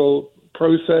editorial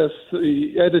process,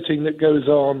 the editing that goes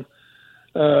on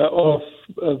of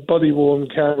body-worn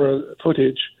camera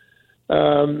footage,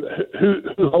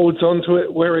 who holds on to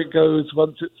it, where it goes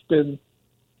once it's been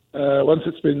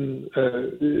handed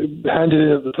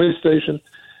in at the police station,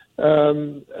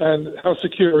 and how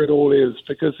secure it all is,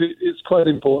 because it's quite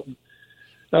important.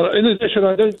 Now, in addition,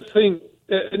 I don't think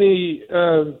any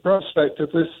prospect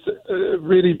of this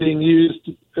really being used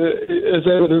as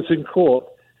evidence in court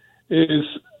is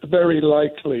very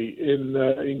likely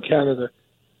in Canada.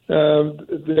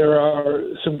 There are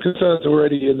some concerns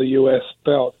already in the U.S.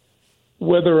 about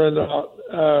whether or not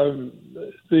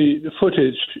the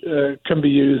footage can be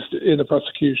used in a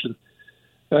prosecution.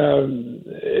 And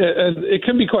it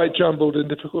can be quite jumbled and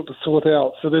difficult to sort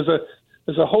out. So there's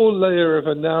a whole layer of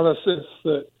analysis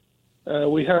that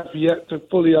we have yet to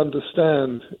fully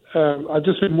understand. I've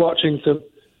just been watching some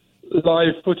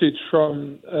live footage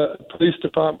from a police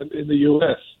department in the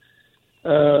U.S.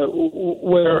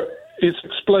 Where it's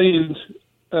explained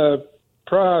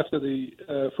prior to the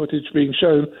footage being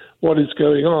shown what is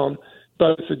going on,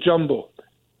 but it's a jumble.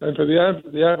 And for the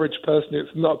average person,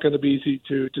 it's not going to be easy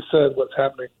to discern what's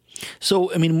happening.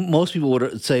 So, I mean, most people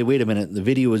would say, wait a minute, the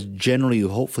video is generally,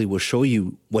 hopefully, will show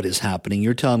you what is happening.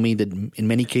 You're telling me that in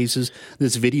many cases,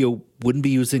 this video wouldn't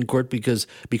be used in court because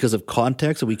of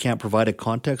context, that we can't provide a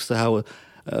context to how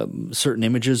certain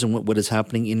images and what is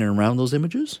happening in and around those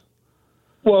images?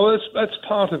 Well, that's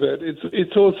part of it.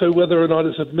 It's also whether or not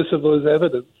it's admissible as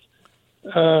evidence,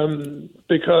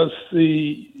 because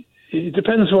it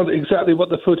depends on exactly what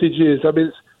the footage is. I mean,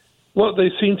 it's what they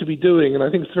seem to be doing, and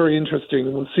I think it's very interesting,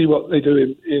 and we'll see what they do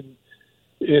in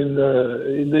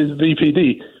the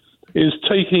VPD, is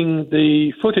taking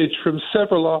the footage from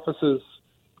several officers'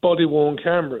 body-worn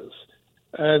cameras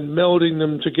and melding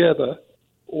them together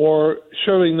or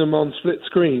showing them on split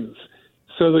screens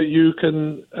so that you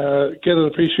can get an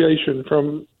appreciation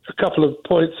from a couple of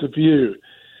points of view.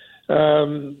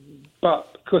 But,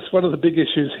 of course, one of the big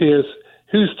issues here is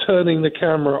who's turning the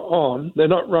camera on. They're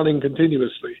not running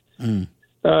continuously. Who's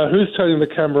turning the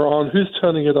camera on, who's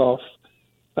turning it off,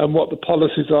 and what the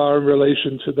policies are in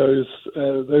relation to those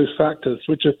factors,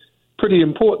 which are pretty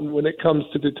important when it comes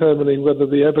to determining whether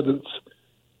the evidence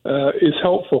is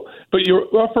helpful. But you're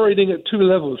operating at two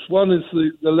levels. One is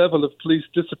the level of police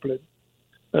discipline,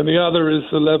 and the other is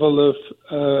the level of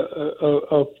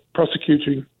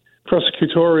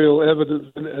prosecutorial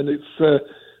evidence, and it's the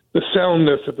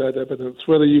soundness of that evidence,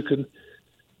 whether you can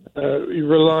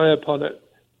rely upon it.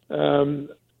 And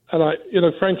I,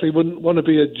 frankly, wouldn't want to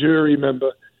be a jury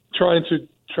member trying to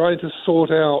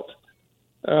sort out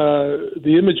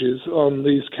the images on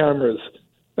these cameras,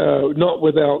 not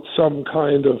without some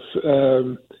kind of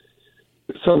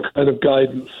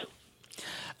guidance.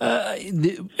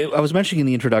 I was mentioning in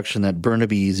the introduction that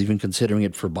Burnaby is even considering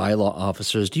it for bylaw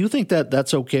officers. Do you think that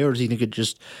that's okay, or do you think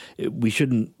this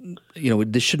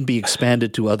shouldn't be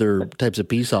expanded to other types of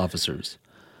peace officers?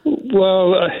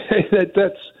 Well,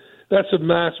 that's a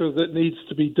matter that needs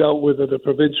to be dealt with at a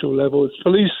provincial level. It's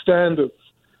police standards,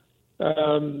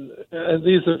 and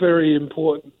these are very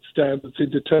important standards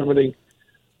in determining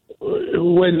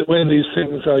when these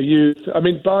things are used. I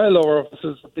mean, bylaw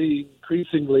officers are being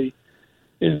increasingly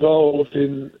involved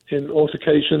in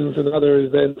altercations and other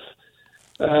events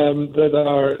that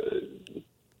are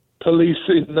police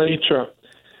in nature.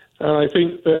 And I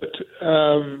think that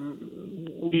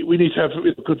we need to have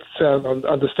a good sound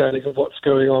understanding of what's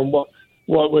going on, what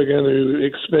we're going to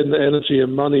expend the energy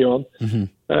and money on,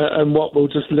 and what we'll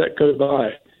just let go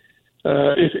by.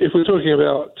 If we're talking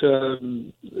about a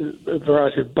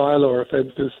variety of bylaw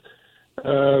offences,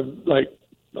 I'm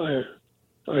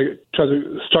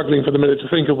struggling for the minute to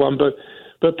think of one, but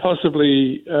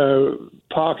possibly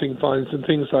parking fines and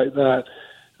things like that.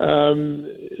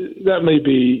 That may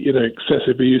be,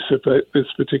 excessive use of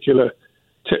this particular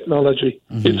technology.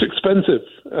 It's expensive,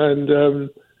 and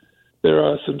there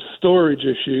are some storage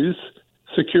issues,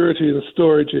 security and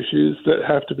storage issues that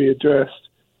have to be addressed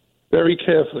very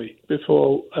carefully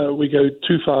before we go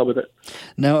too far with it.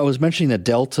 Now, I was mentioning that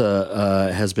Delta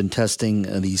has been testing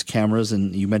these cameras,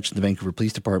 and you mentioned the Vancouver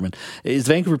Police Department. Is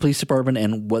the Vancouver Police Department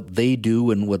and what they do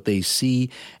and what they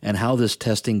see and how this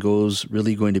testing goes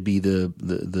really going to be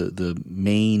the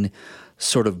main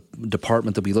sort of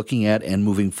department that we're looking at and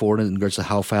moving forward in regards to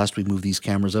how fast we move these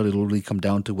cameras out? It'll really come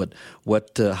down to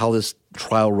how this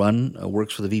trial run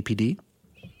works for the VPD?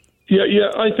 Yeah,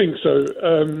 I think so.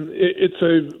 It's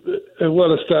a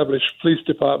well-established police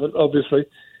department, obviously,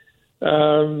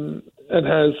 and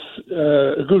has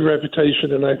a good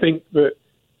reputation. And I think that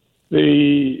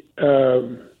the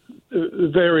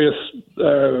various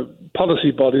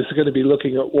policy bodies are going to be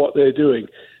looking at what they're doing.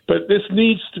 But this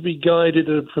needs to be guided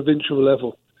at a provincial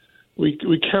level.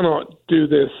 We cannot do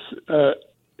this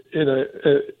in a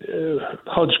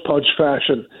hodgepodge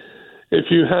fashion.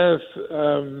 If you have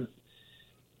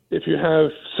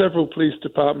several police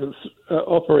departments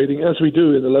operating, as we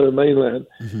do in the Lower Mainland,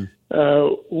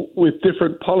 with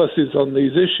different policies on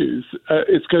these issues,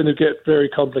 it's going to get very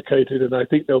complicated, and I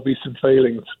think there'll be some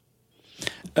failings.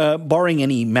 Barring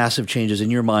any massive changes in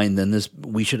your mind, then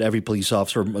every police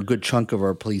officer, a good chunk of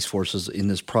our police forces in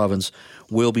this province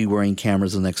will be wearing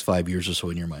cameras in the next 5 years or so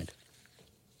in your mind.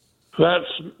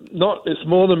 It's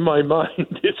more than my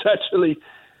mind. It's actually,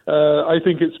 I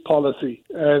think it's policy.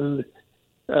 And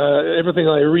everything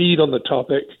I read on the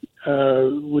topic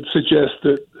would suggest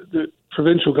that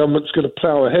provincial government's going to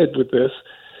plough ahead with this,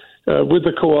 with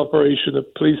the cooperation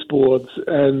of police boards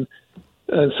and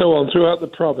so on throughout the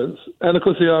province. And, of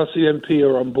course, the RCMP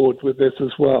are on board with this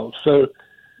as well. So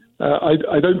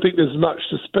I don't think there's much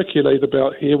to speculate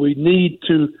about here. We need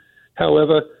to,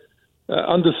 however,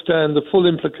 understand the full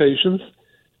implications.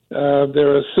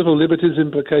 There are civil liberties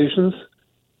implications.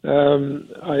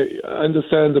 I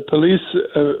understand the police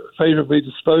are favourably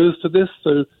disposed to this,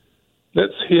 so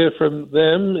let's hear from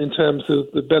them in terms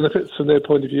of the benefits from their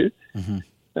point of view.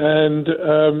 And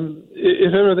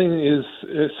if everything is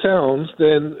sound,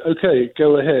 then okay,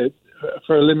 go ahead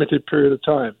for a limited period of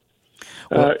time.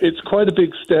 It's quite a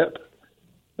big step.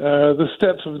 The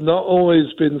steps have not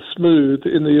always been smooth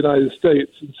in the United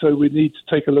States, and so we need to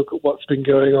take a look at what's been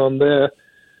going on there,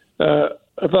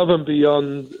 above and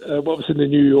beyond what was in the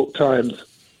New York Times.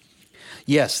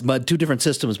 Yes, but two different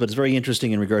systems. But it's very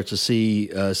interesting in regards to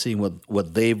seeing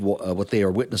what they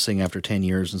are witnessing after 10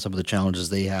 years and some of the challenges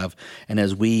they have, and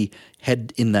as we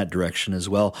head in that direction as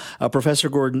well. Professor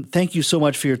Gordon, thank you so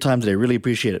much for your time today. Really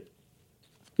appreciate it.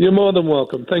 You're more than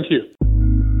welcome. Thank you.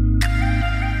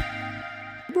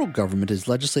 The Liberal government is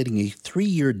legislating a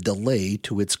 3-year delay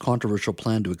to its controversial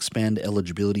plan to expand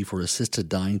eligibility for assisted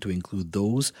dying to include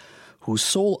those whose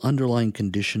sole underlying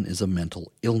condition is a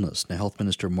mental illness. Now, Health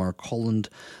Minister Mark Holland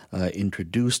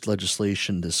introduced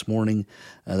legislation this morning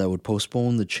that would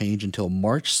postpone the change until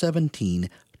March 17,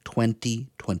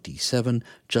 2027,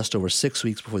 just over 6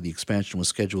 weeks before the expansion was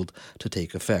scheduled to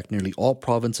take effect. Nearly all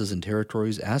provinces and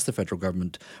territories asked the federal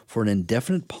government for an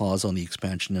indefinite pause on the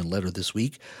expansion in a letter this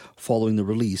week following the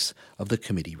release of the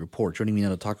committee report. Joining me now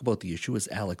to talk about the issue is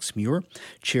Alex Muir,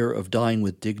 Chair of Dying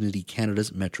with Dignity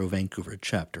Canada's Metro Vancouver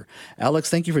chapter. Alex,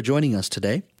 thank you for joining us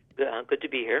today. Good to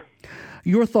be here.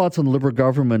 Your thoughts on the Liberal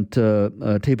government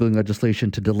tabling legislation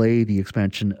to delay the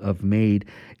expansion of MAID.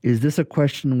 Is this a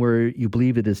question where you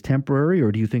believe it is temporary,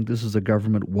 or do you think this is a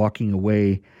government walking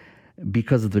away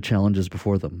because of the challenges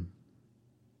before them?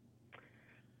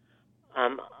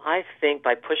 I think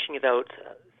by pushing it out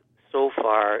so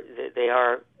far, they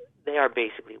are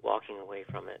basically walking away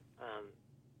from it.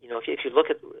 If you look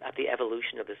at the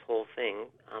evolution of this whole thing,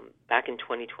 back in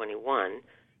 2021,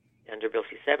 under Bill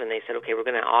C-7, they said, okay, we're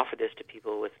going to offer this to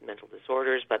people with mental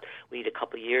disorders, but we need a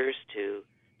couple of years to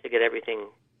get everything,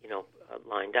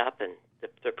 lined up and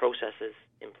the processes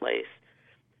in place.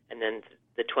 And then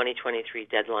the 2023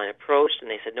 deadline approached, and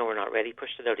they said, no, we're not ready,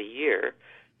 pushed it out a year,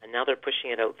 and now they're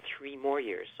pushing it out 3 more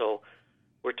years. So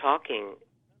we're talking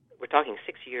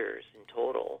 6 years in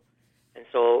total. And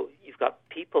so you've got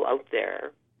people out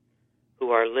there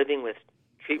who are living with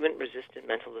treatment-resistant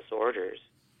mental disorders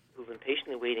who've been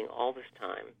patiently waiting all this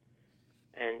time.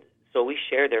 And so we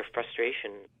share their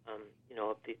frustration,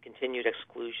 of the continued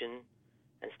exclusion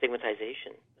and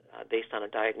stigmatization based on a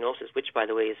diagnosis, which, by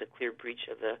the way, is a clear breach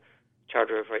of the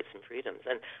Charter of Rights and Freedoms.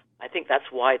 And I think that's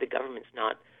why the government's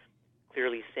not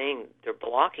clearly saying they're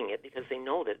blocking it, because they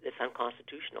know that it's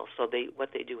unconstitutional. So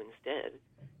what they do instead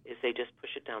is they just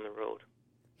push it down the road.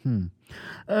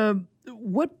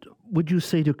 What would you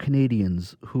say to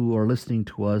Canadians who are listening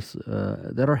to us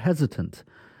that are hesitant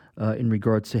in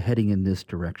regards to heading in this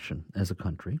direction as a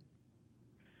country?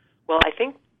 Well, I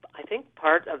think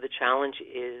part of the challenge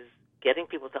is getting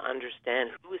people to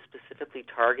understand who is specifically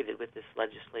targeted with this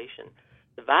legislation.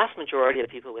 The vast majority of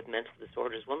people with mental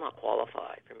disorders will not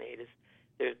qualify for MAID.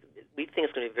 We think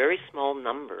it's going to be a very small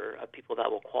number of people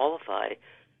that will qualify.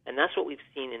 And that's what we've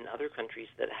seen in other countries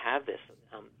that have this.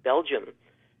 Belgium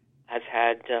has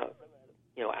had,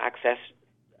 access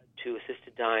to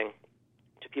assisted dying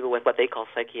to people with what they call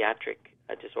psychiatric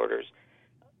disorders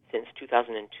since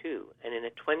 2002. And in a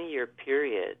 20-year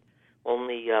period,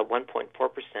 only 1.4%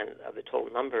 of the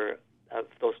total number of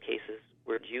those cases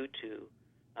were due to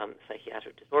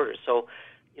psychiatric disorders. So,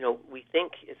 we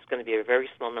think it's going to be a very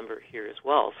small number here as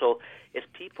well. So it's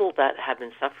people that have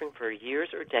been suffering for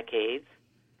years or decades,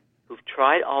 who've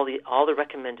tried all the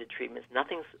recommended treatments.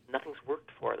 Nothing's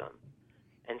worked for them,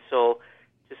 and so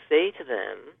to say to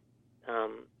them,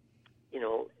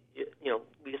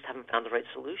 we just haven't found the right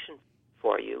solution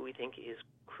for you, we think is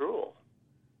cruel,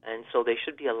 and so they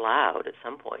should be allowed at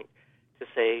some point to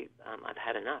say, I've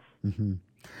had enough. Mm-hmm.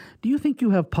 Do you think you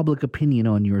have public opinion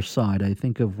on your side? I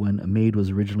think of when MAID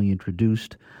was originally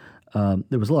introduced,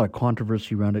 there was a lot of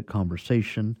controversy around it,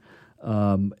 conversation,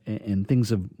 and things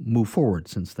have moved forward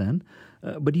since then.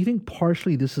 But do you think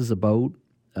partially this is about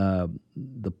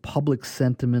the public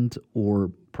sentiment or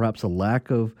perhaps a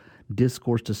lack of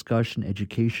discourse, discussion,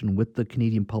 education with the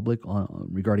Canadian public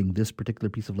regarding this particular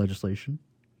piece of legislation?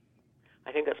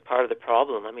 I think that's part of the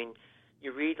problem. I mean,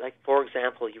 you read, like, for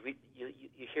example, you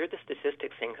hear the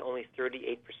statistics saying only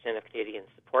 38% of Canadians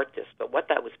support this, but what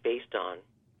that was based on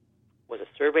was a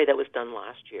survey that was done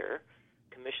last year,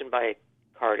 commissioned by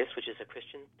Cardis, which is a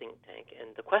Christian think tank,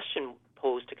 and the question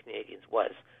posed to Canadians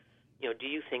was, do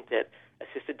you think that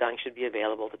assisted dying should be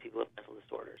available to people with mental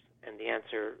disorders? And the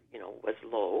answer, was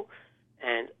low,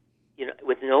 and,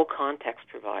 with no context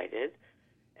provided.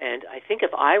 And I think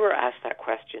if I were asked that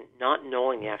question, not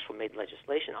knowing the actual MAID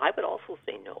legislation, I would also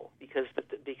say no, because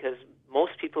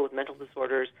most people with mental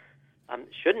disorders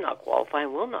should not qualify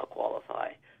and will not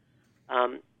qualify.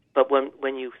 But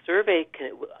when you survey,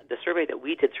 the survey that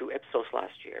we did through Ipsos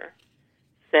last year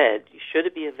said, should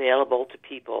it be available to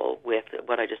people with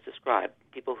what I just described,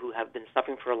 people who have been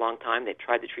suffering for a long time, they've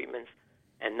tried the treatments,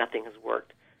 and nothing has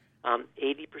worked.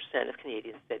 80% of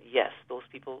Canadians said yes, those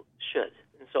people should.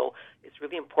 And so it's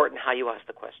really important how you ask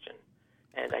the question.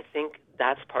 And I think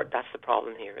that's the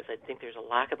problem here, is I think there's a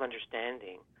lack of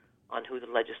understanding on who the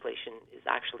legislation is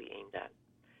actually aimed at.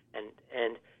 And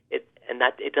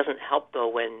that it doesn't help, though,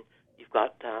 when you've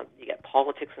got you get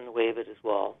politics in the way of it as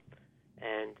well.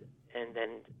 And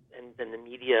then the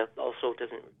media also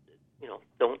doesn't,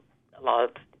 a lot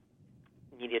of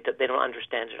media, they don't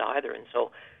understand it either. And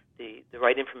so the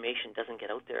right information doesn't get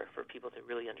out there for people to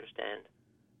really understand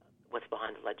what's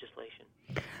behind the legislation.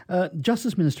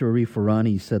 Justice Minister Arif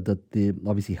Irani said that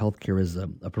obviously healthcare is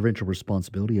a provincial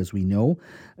responsibility, as we know,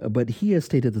 but he has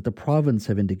stated that the provinces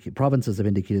have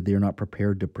indicated they are not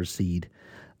prepared to proceed,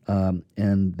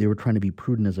 and they were trying to be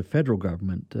prudent as a federal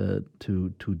government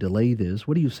to delay this.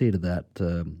 What do you say to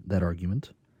that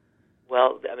argument?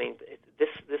 Well, I mean,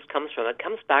 this comes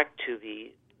back to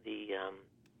the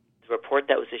report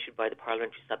that was issued by the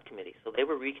parliamentary subcommittee. So they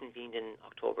were reconvened in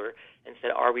October and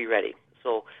said, are we ready?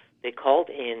 So they called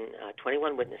in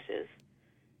 21 witnesses,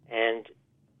 and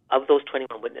of those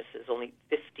 21 witnesses, only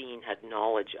 15 had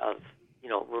knowledge of,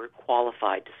 were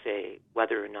qualified to say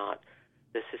whether or not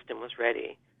the system was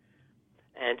ready.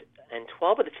 And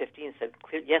 12 of the 15 said,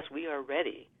 yes, we are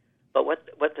ready. But what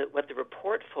the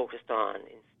report focused on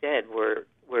instead were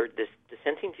this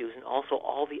dissenting views and also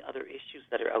all the other issues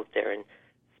that are out there. And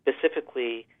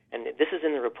specifically, and this is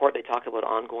in the report, they talk about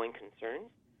ongoing concerns,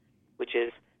 which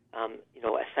is,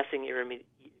 assessing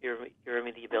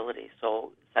irremediability.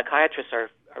 So psychiatrists are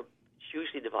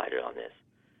hugely divided on this.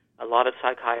 A lot of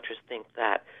psychiatrists think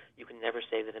that you can never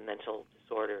say that a mental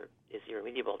disorder is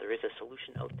irremediable. There is a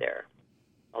solution out there,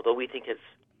 although we think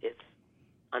it's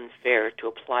unfair to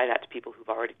apply that to people who've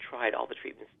already tried all the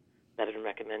treatments that have been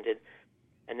recommended.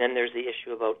 And then there's the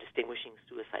issue about distinguishing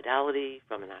suicidality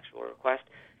from an actual request.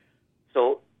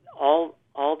 So all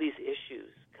these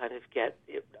issues kind of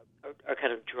are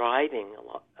kind of driving a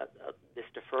lot this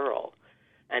deferral.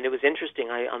 And it was interesting.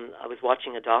 I was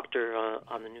watching a doctor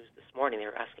on the news this morning. They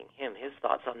were asking him his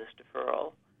thoughts on this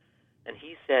deferral, and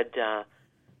he said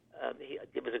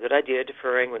it was a good idea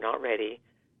deferring. We're not ready.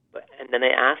 And then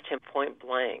they asked him point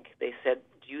blank. They said,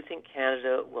 "Do you think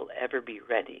Canada will ever be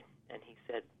ready?" And he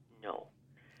said, "No."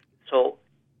 So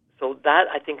that,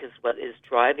 I think, is what is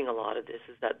driving a lot of this,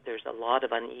 is that there's a lot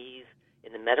of unease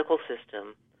in the medical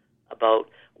system about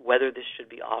whether this should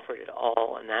be offered at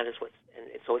all, and that is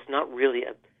so it's not really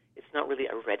a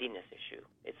readiness issue.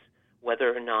 It's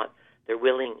whether or not they're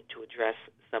willing to address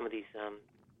some of these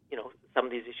some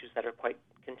of these issues that are quite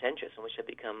contentious and which have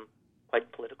become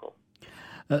quite political.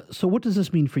 So what does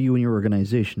this mean for you and your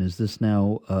organization? Is this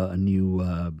now a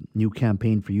new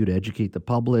campaign for you to educate the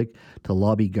public, to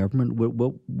lobby government?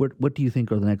 What do you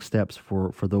think are the next steps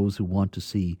for those who want to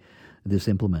see this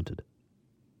implemented?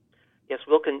 Yes,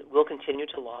 we'll continue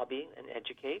to lobby and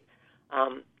educate.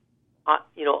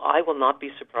 I will not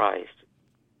be surprised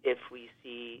if we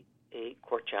see a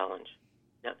court challenge.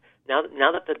 Now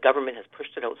that the government has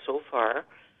pushed it out so far,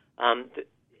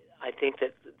 I think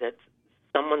that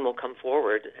someone will come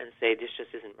forward and say this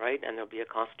just isn't right, and there'll be a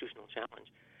constitutional challenge.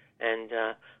 And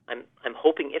I'm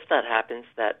hoping if that happens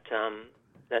that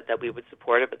we would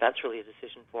support it, but that's really a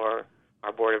decision for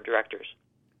our board of directors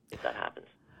if that happens.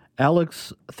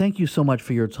 Alex, thank you so much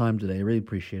for your time today. I really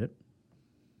appreciate it.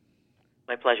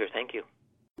 My pleasure. Thank you.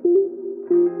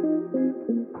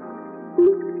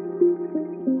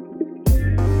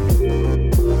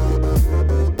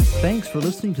 Thanks for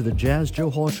listening to the Jazz Joe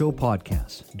Hall Show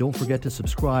podcast. Don't forget to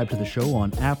subscribe to the show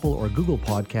on Apple or Google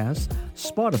Podcasts,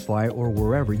 Spotify, or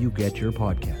wherever you get your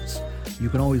podcasts. You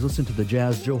can always listen to the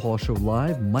Jazz Joe Hall Show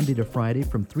live Monday to Friday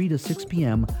from 3 to 6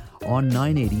 p.m. on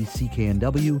 980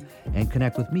 CKNW and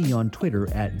connect with me on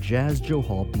Twitter at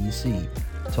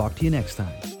JazzJoeHallBC. Talk to you next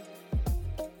time.